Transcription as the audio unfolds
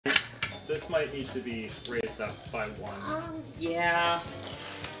this might need to be raised up by 1. Yeah.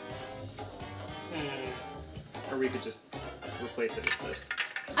 Or we could just replace it with this.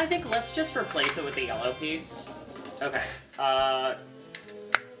 I think let's just replace it with the yellow piece. Okay.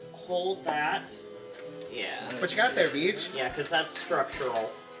 Hold that. Yeah. What you got there, Beach? Yeah, because that's structural.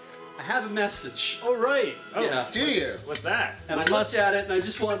 I have a message. Oh, right. Oh, yeah. Do you? What's that? And I looked at it, and I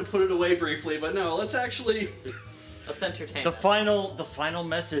just wanted to put it away briefly, but no, let's actually... Let's entertain the final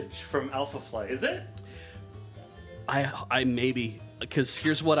message from Alpha Flight. Is it? I maybe, because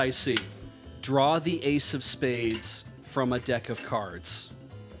here's what I see. Draw the ace of spades from a deck of cards.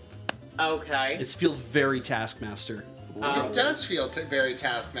 Okay. It feels very Taskmaster. It does feel very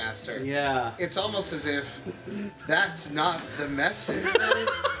Taskmaster. Yeah. It's almost as if that's not the message.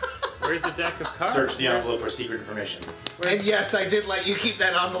 Where's the deck of cards? Search the envelope for secret information. And yes, I did let you keep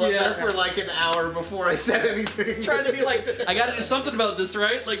that envelope there for like an hour before I said anything. Trying to be like, I gotta do something about this,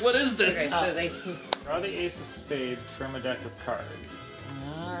 right? Like, what is this? Okay, so they... Draw the ace of spades from a deck of cards.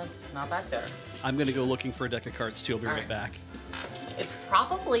 It's not back there. I'm gonna go looking for a deck of cards too. I'll be right back. It's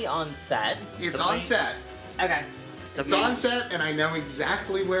probably on set. It's on set. Okay. It's on set, and I know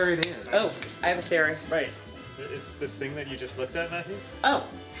exactly where it is. Oh, I have a theory. Right. Is this thing that you just looked at, Matthew? Oh,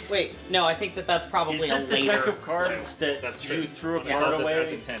 wait. No, I think that's probably Is this a the later... deck of cards that That's you true. threw a Yeah. card This as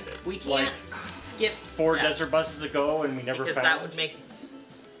away intended. We can't like skip 4 steps, desert buses ago and we never because found that it? would make...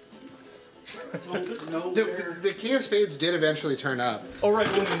 The King of Spades did eventually turn up. Oh, right,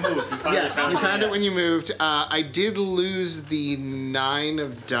 when we moved. Yes, you found it when you moved. I did lose the 9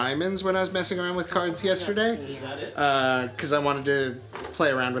 of diamonds when I was messing around with cards yesterday. Is that it? Because I wanted to play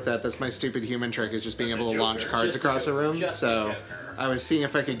around with that. That's my stupid human trick, is just being able to launch cards across a room. So I was seeing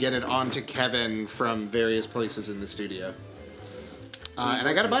if I could get it onto Kevin from various places in the studio. And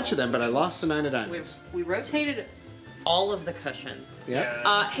I got a bunch of them, but I lost the 9 of diamonds. We rotated all of the cushions.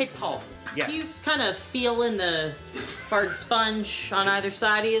 Yeah. Hey, Paul. Yes. Can you kind of feel in the fart sponge on either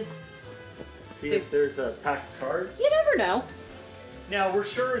side of you? See if there's a pack of cards. You never know. Now, we're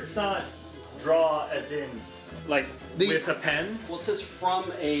sure it's not draw as in, Like, The- with a pen? Well, it says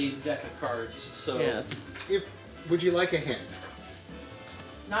from a deck of cards, so... Yes. Would you like a hint?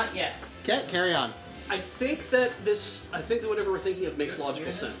 Not yet. Okay, carry on. I think that whatever we're thinking of makes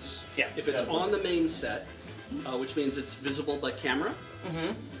logical sense. Yes. If it's on the main set, which means it's visible by camera.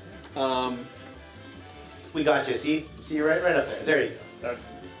 We got you. See you right up there. There you go.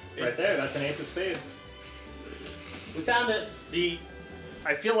 Right there, that's an ace of spades. We found it.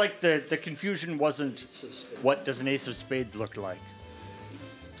 I feel like the confusion wasn't what does an ace of spades look like.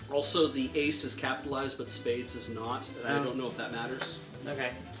 Also, the ace is capitalized, but spades is not. And I don't know if that matters.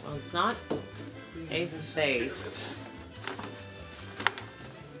 Okay. Well, it's not ace of spades.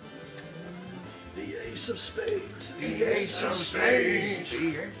 The ace of spades. The ace of spades.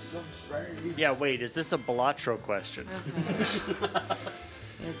 The ace of spades. Yeah, wait, is this a Balatro question?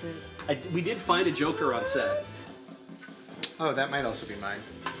 Is it? We did find a joker on set. Oh, that might also be mine.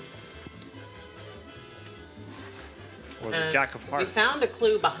 Or the Jack of We Hearts? found a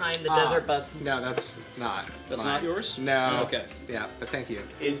clue behind the desert bus. No, that's not. That's mine. not yours? No. Okay. Yeah, but thank you.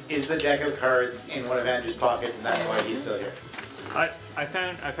 Is the deck of cards in one of Andrew's pockets, and that's why he's still here? I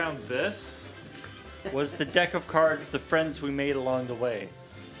found this. Was the deck of cards the friends we made along the way?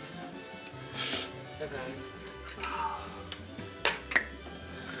 Okay. I'm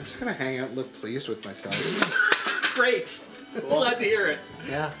just gonna hang out and look pleased with myself. Great. Glad to hear it.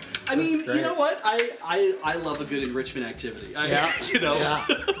 Yeah. I mean, That's great. you know what? I love a good enrichment activity. Yeah. You know. Yeah.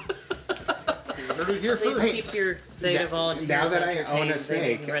 Heard it here Please first. keep your Zeta volunteers Now that I entertained own a so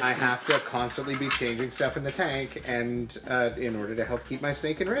snake, they can I enrich have to constantly be changing stuff in the tank, and in order to help keep my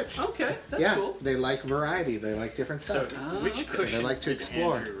snake enriched. Okay, that's yeah, cool. they like variety. They like different So, stuff. which okay. cushions They like to did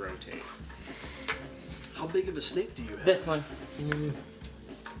explore. Andrew rotate? How big of a snake do you have? This one.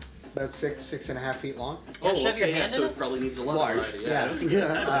 About 6.5 feet long. Yeah, shove your yeah, hand so in it probably needs a lot Large. of variety.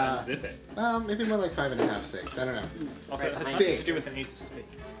 Yeah. Time to zip it. Well, maybe more like 5.5, 6. I don't know. Also, it has behind nothing you. to do with an ace of spades.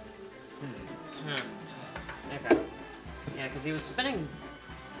 Okay. Yeah, because he was spinning.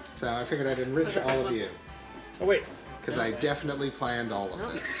 So I figured I'd enrich all of you. Oh, wait. Because I definitely planned all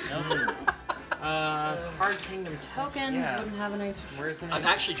of this. Card Kingdom tokens Yeah. wouldn't have an ace. Where's an I'm ace?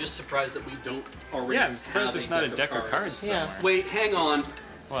 actually just surprised that we don't already Yeah, I'm have surprised there's not a deck of cards Yeah. somewhere. Wait, hang on.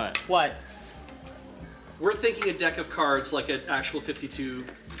 What? What? We're thinking a deck of cards like an actual 52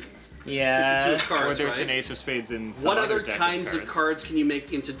 Yeah. of cards, Or there's right? an ace of spades in some What other other deck kinds of cards can you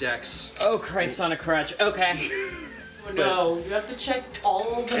make into decks? Oh Christ on a crutch. Okay. Oh, no, you have to check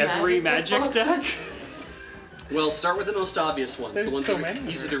all the Every magic magic deck? boxes. Well, start with the most obvious ones. There's the ones so that are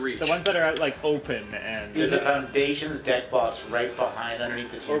many. easy to reach. The ones that are like open and. There's a Foundations deck box right behind,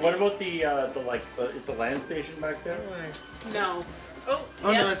 underneath the TV. Or what about is the land station back there? No. Oh,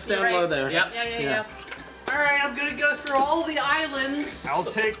 Oh yep, no, it's down you're low right. there. Yep. Yeah. All right, I'm gonna go through all the islands. I'll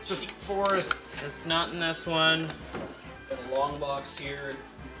take the forests. It's not in this one. Got a long box here.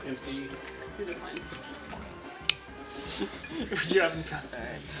 It's empty. These are mines. You haven't found.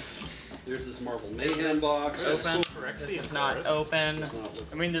 There's this Marvel Mayhem box. Open. This is not open. It's not open.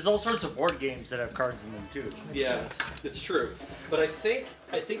 I mean, there's all sorts of board games that have cards in them too. Yeah, it's true. But I think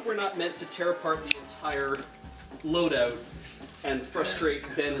we're not meant to tear apart the entire loadout and frustrate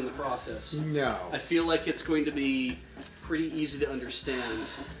Ben in the process. No. I feel like it's going to be pretty easy to understand.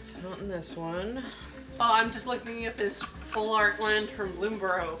 It's not in this one. Oh, I'm just looking at this full art land from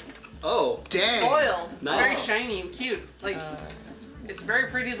Bloomborough. Oh, Dang. Foil. It's very Nice. shiny and cute. Like, it's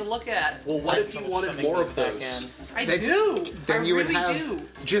very pretty to look at. well, what if you wanted more of those? I Then- do. Then I you would really have do.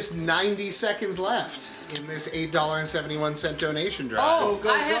 just 90 seconds left in this $8.71 donation drive. Oh,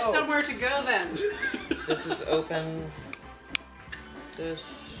 go, I have go. somewhere to go then. This is open. This.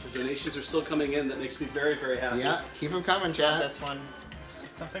 The donations are still coming in. That makes me very, very happy. Yeah, keep them coming, Not chat. this one.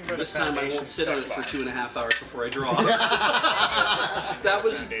 Something about This a time I Foundations won't sit on it deck for box. 2.5 hours before I draw. that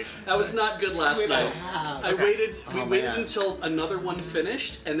was not good last night. I waited. We Oh, waited man. until another one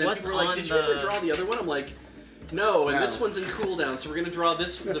finished, and then What's people were like, on "Did you ever the- draw the other one?" I'm like, "No." And No. this one's in cooldown, so we're gonna draw the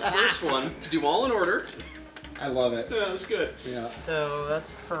first one to do all in order. I love it. Yeah, it was good. Yeah. So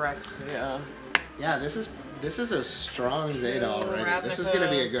that's correct. Yeah. Yeah, this is a strong Zeta already. This is gonna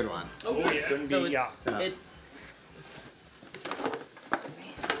be a good one. Oh, It's yeah. gonna So be, it's Yeah. it.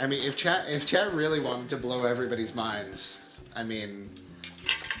 I mean, if chat really wanted to blow everybody's minds, I mean,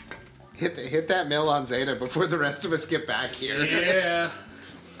 hit that mill on Zeta before the rest of us get back here. Yeah.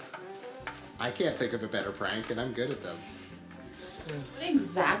 I can't think of a better prank, and I'm good at them. What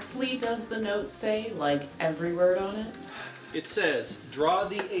exactly does the note say? Like every word on it? It says, "Draw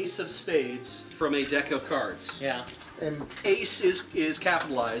the ace of spades from a deck of cards." Yeah. And Ace is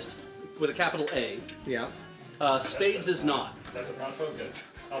capitalized with a capital A. yeah, Spades is not. That does not focus.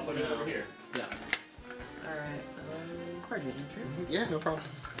 I'll put it over here. Yeah. All right. Pardon me, Drew. yeah, no problem.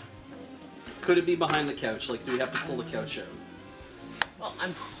 Could it be behind the couch? Like, do we have to pull the couch out? Well,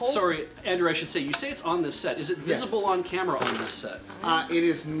 I'm hoping. Sorry, Andrew, I should say, you say it's on this set. Is it Yes. visible on camera on this set? It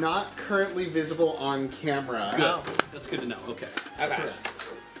is not currently visible on camera. Good. Oh. That's good to know. Okay. Okay.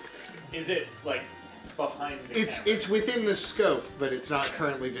 Is it like behind the It's within the scope, but it's not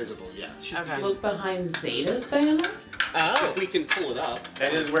currently visible yet. Okay. Look behind Zeta's banner? Oh. If we can pull it up.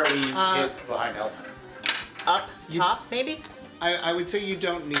 That is where we hit behind Alpha. Up top, maybe. I would say you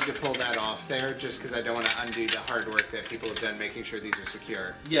don't need to pull that off there, just because I don't want to undo the hard work that people have done making sure these are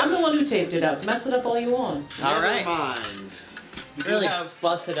secure. Yeah. I'm the one who taped it up. Mess it up all you want. All Never right. mind. We do Really have.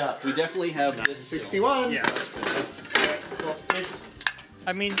 bust it up. We definitely have this. still. 61. Yeah. That's good. it's.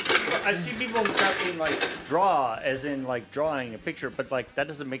 I mean, I've seen people copying like draw, as in like drawing a picture, but like that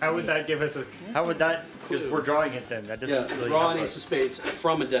doesn't make. How any- would that give us a? How would that? Because we're drawing it then. That doesn't Yeah. really. Draw help an us. ace of spades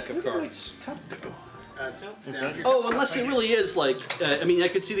from a deck of cards. That's Is down that- here. Oh, unless it really is like. I mean, I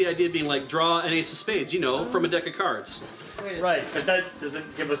could see the idea being like draw an ace of spades, from a deck of cards. Wait a Right, but that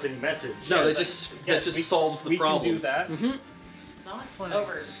doesn't give us any message. No, Yeah, that it's just like, that yes, just we- solves the We problem. can do that. It's not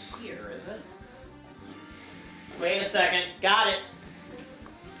over here, is it? Wait a second. Got it.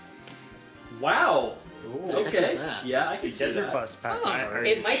 Wow. Ooh. heck Okay. is that? Yeah, I can see Desert that. bus pack. Oh,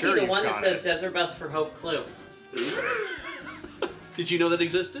 it might be the one that says Desert Bus for Hope Clue. Did you know that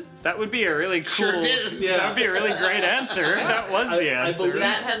existed? That would be a really cool. Sure did. Yeah. That would be a really great answer. That was the I answer. believe-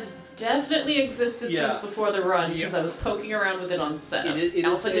 That has definitely existed Yeah. since before the run because I was poking around with it on setup. It is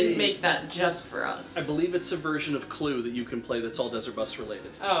Alpha a- didn't make that just for us. I believe it's a version of Clue that you can play that's all Desert Bus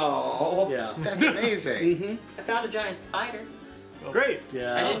related. Oh. Yeah. That's amazing. Mm-hmm. I found a giant spider. Great.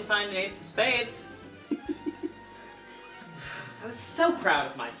 Yeah. I didn't find an ace of spades. I was so proud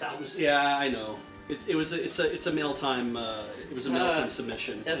of myself. Yeah, I know. It's a mail time. It was a mail time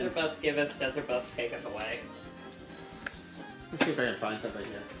submission. Desert Bus giveth, Desert Bus taketh away. Let's see if I can find something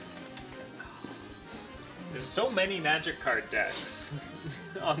here. There's so many magic card decks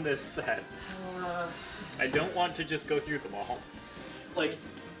on this set. I don't want to just go through them all. Like,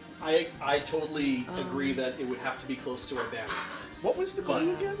 I totally agree that it would have to be close to our banner. What was the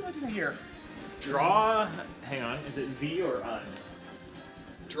clue again? I didn't hear. Draw. Hang on. Is it the or un?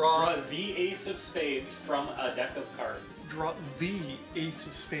 Draw. the ace of spades from a deck of cards. Draw the ace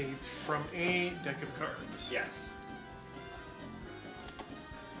of spades from a deck of cards. Yes.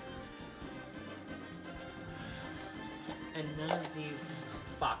 And none of these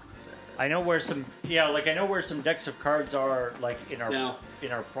boxes are. I know where some like I know where some decks of cards are like in our Now-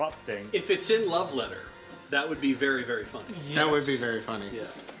 prop thing. If it's in Love Letter, that would be very, very funny. That would be very funny. Yeah.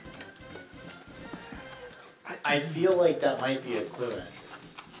 I feel like that might be a clue.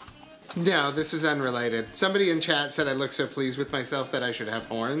 No, this is unrelated. Somebody in chat said I look so pleased with myself that I should have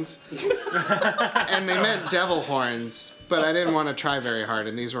horns. And they meant devil horns, but I didn't want to try very hard,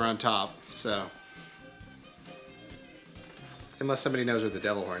 and these were on top, so. Unless somebody knows where the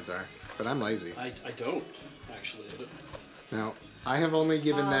devil horns are, but I'm lazy. I don't, actually. Now, I have only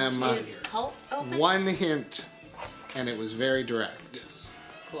given them Is cult open? one hint, and it was very direct. Yes.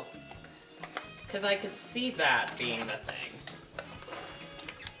 Cool. Because I could see that being the thing.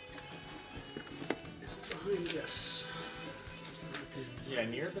 Yes. Yeah,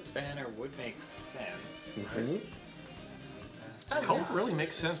 near the banner would make sense. Mhm. Cult really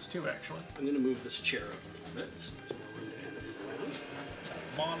makes sense too, actually. I'm going to move this chair up a little bit. So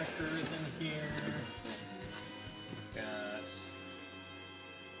Monikers in here. Got this.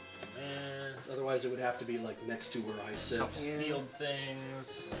 otherwise, it would have to be like next to where I sit. Couple sealed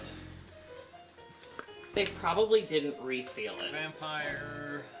things. They probably didn't reseal it.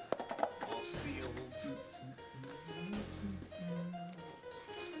 Vampire. All sealed.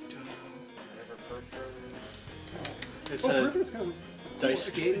 Whatever Perthrows. It's Perthrows a kind of dice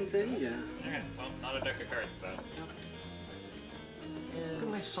game thing, yeah. Okay, well, not a deck of cards though. Look at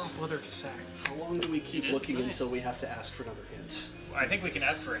my soft leather sack. How long do we keep It is looking nice. until we have to ask for another hint? I think we can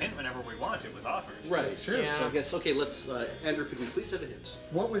ask for a hint whenever we want. It was offered. Right. That's true. Yeah. So I guess, okay, let's, Andrew, could we please have a hint?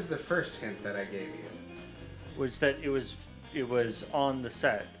 What was the first hint that I gave you? Was that it was on the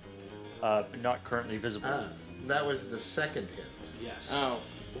set, but not currently visible. Ah, that was the second hint. Yes. Oh.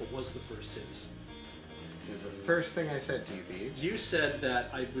 What was the first hint? It was the first thing I said to you, Beej. You said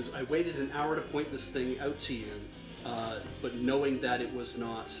that I waited an hour to point this thing out to you, but knowing that it was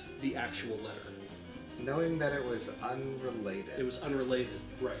not the actual letter. Knowing that it was unrelated. It was unrelated,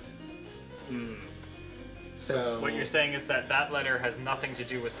 right? So What you're saying is that that letter has nothing to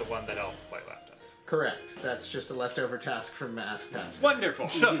do with the one that Elfboy left us. correct. That's just a leftover task from Mask Task. Wonderful.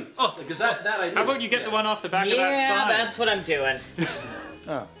 So, oh, Because that I knew. how about you get the one off the back of that Yeah, sign? that's what I'm doing.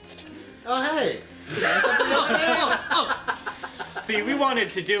 Oh. Oh hey! You found something over there? See, we wanted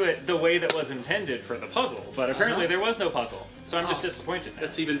to do it the way that was intended for the puzzle, but apparently Uh-huh. there was no puzzle. So I'm just disappointed now.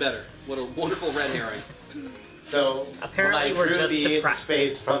 That's even better. What a wonderful red herring. So Apparently when I we're drew just the Ace of depressed.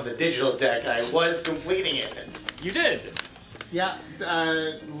 Spades from the digital deck, I was completing it. You did. Yeah,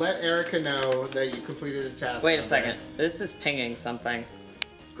 let Erica know that you completed a task. Wait a on second. This is pinging something.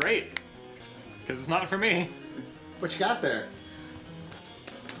 Great. Because it's not for me. there. What you got there?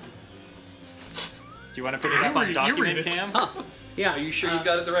 Do you want to put it up on You read document it. cam? Yeah. Are you sure you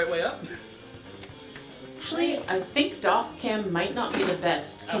got it the right way up? Actually, I think doc cam might not be the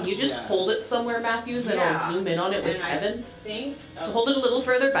best. Can you just Yeah. hold it somewhere, Matthews, and Yeah. I'll zoom in on it with And I Kevin? think. So hold it a little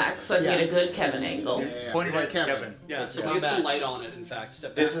further back so I can Yeah. get a good Kevin angle. Yeah. Pointing Right, at Kevin. Yeah, so Yeah. we get some Back. light on it, in fact.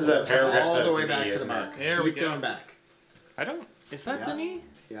 Step This back. is a paragraph All the of way DB, back to the isn't it? mark. There Keep we go. going back. I don't. Is that Yeah. Denis?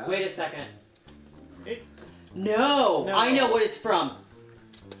 Yeah. Wait a second. It- No, No. I know what it's from.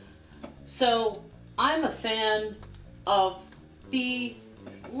 So, I'm a fan of the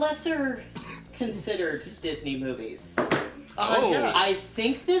lesser considered Disney movies. Oh, yeah. I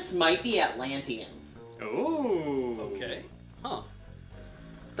think this might be Atlantean. Ooh. Okay. Huh.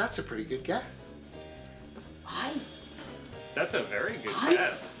 That's a pretty good guess. That's a very good I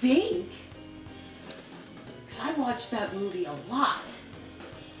guess. think, because I watched that movie a lot.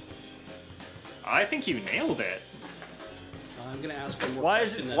 I think you nailed it. I'm gonna ask one more Why is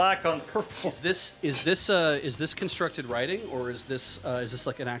question it then. black on purple? Is this constructed writing, or is this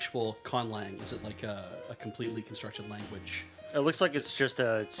like an actual conlang? Is it like a completely constructed language? It looks like it's just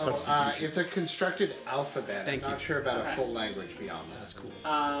a Oh, substitution. it's a constructed alphabet. Thank I'm you. not sure about a full language beyond that. That's cool.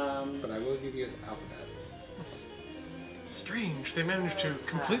 But I will give you an alphabet. Strange, they managed to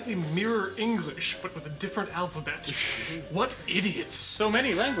completely mirror English, but with a different alphabet. What idiots! So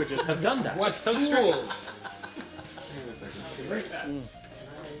many languages have done that. What so strange. fools! Hang on a second. Break that.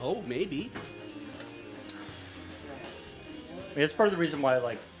 Oh, maybe. I mean, it's part of the reason why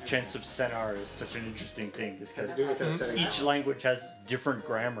like Chants of Senar is such an interesting thing, is To because do with that setting. each language has different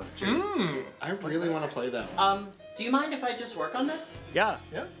grammar too. I really want to play that one. Do you mind if I just work on this? Yeah.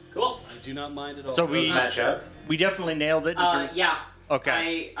 Cool. I do not mind at all. So Those we match up. definitely nailed it. in terms- Yeah.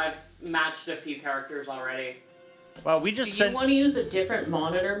 Okay. I've matched a few characters already. Well, we Do just you sent. want to use a different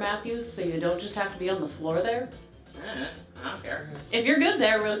monitor, Matthews, so you don't just have to be on the floor there? I don't care. If you're good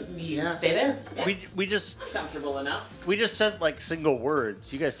there, you Yeah. stay there. We just Comfortable enough. sent like single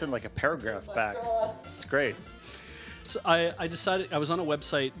words. You guys sent like a paragraph back. It's great. So I decided I was on a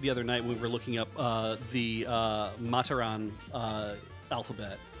website the other night when we were looking up the Mataran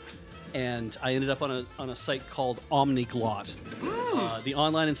alphabet, and I ended up on a site called Omniglot, the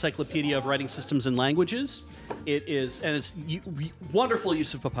online encyclopedia of writing systems and languages. It is, and it's wonderful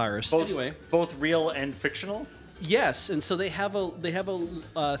use of papyrus. Both real and fictional. Yes, and so they have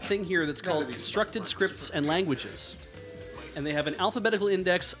a thing here that's called Constructed Scripts and Languages, and they have an alphabetical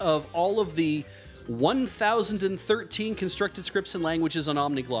index of all of the 1,013 constructed scripts and languages on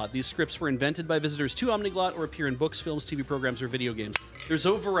Omniglot. These scripts were invented by visitors to Omniglot or appear in books, films, TV programs, or video games. There's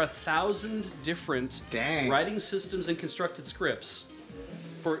over 1,000 different writing systems and constructed scripts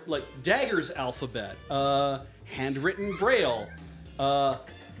for like Dagger's alphabet, handwritten Braille,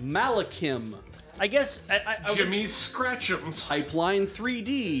 Malachim. I guess Jimmy's Scratchums. Pipeline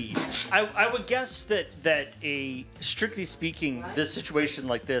 3D. I would guess that strictly speaking, this situation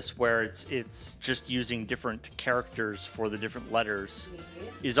like this, where it's just using different characters for the different letters,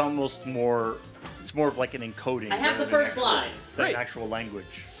 is almost more. It's more of like an encoding. I have the first line. Than an actual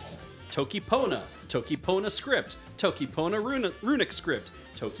language. Tokipona script, Tokipona runic script,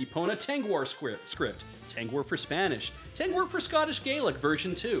 Tokipona Tangwar script, Tangwar for Spanish, Tangwar for Scottish Gaelic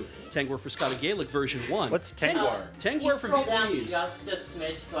version 2, Tangwar for Scottish Gaelic version 1. What's Tangwar? Tangwar for Scroll down Vietnamese. just a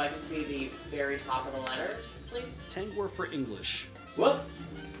smidge so I can see the very top of the letters, please. Tangwar for English. Whoop.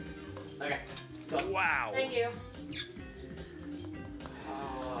 Okay. Go. Wow. Thank you.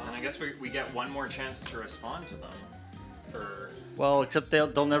 And I guess we get one more chance to respond to them. Well, except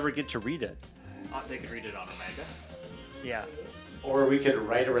they'll never get to read it. They could read it on Omega. Yeah. Or we could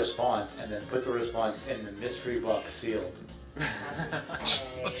write a response and then put the response in the mystery box sealed.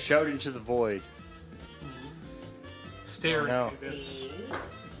 Shout into the void. Stare No. into this.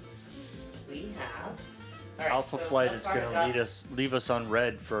 We have. All right, Alpha so Flight let's is start going it to up. leave us on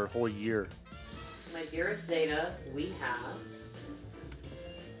red for a whole year. My dearest Zeta, we have.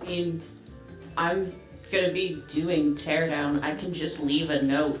 I mean, I'm gonna be doing teardown. I can just leave a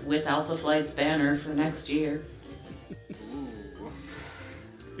note with Alpha Flight's banner for next year.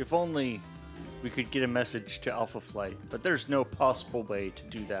 If only we could get a message to Alpha Flight, but there's no possible way to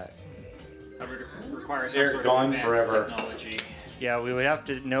do that. That would require some They're sort gone of advanced forever. technology. Yeah, we would have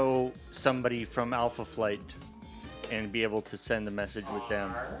to know somebody from Alpha Flight and be able to send the message with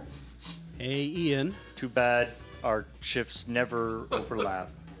them. Hey, Ian. Too bad our shifts never overlap.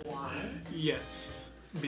 Yes.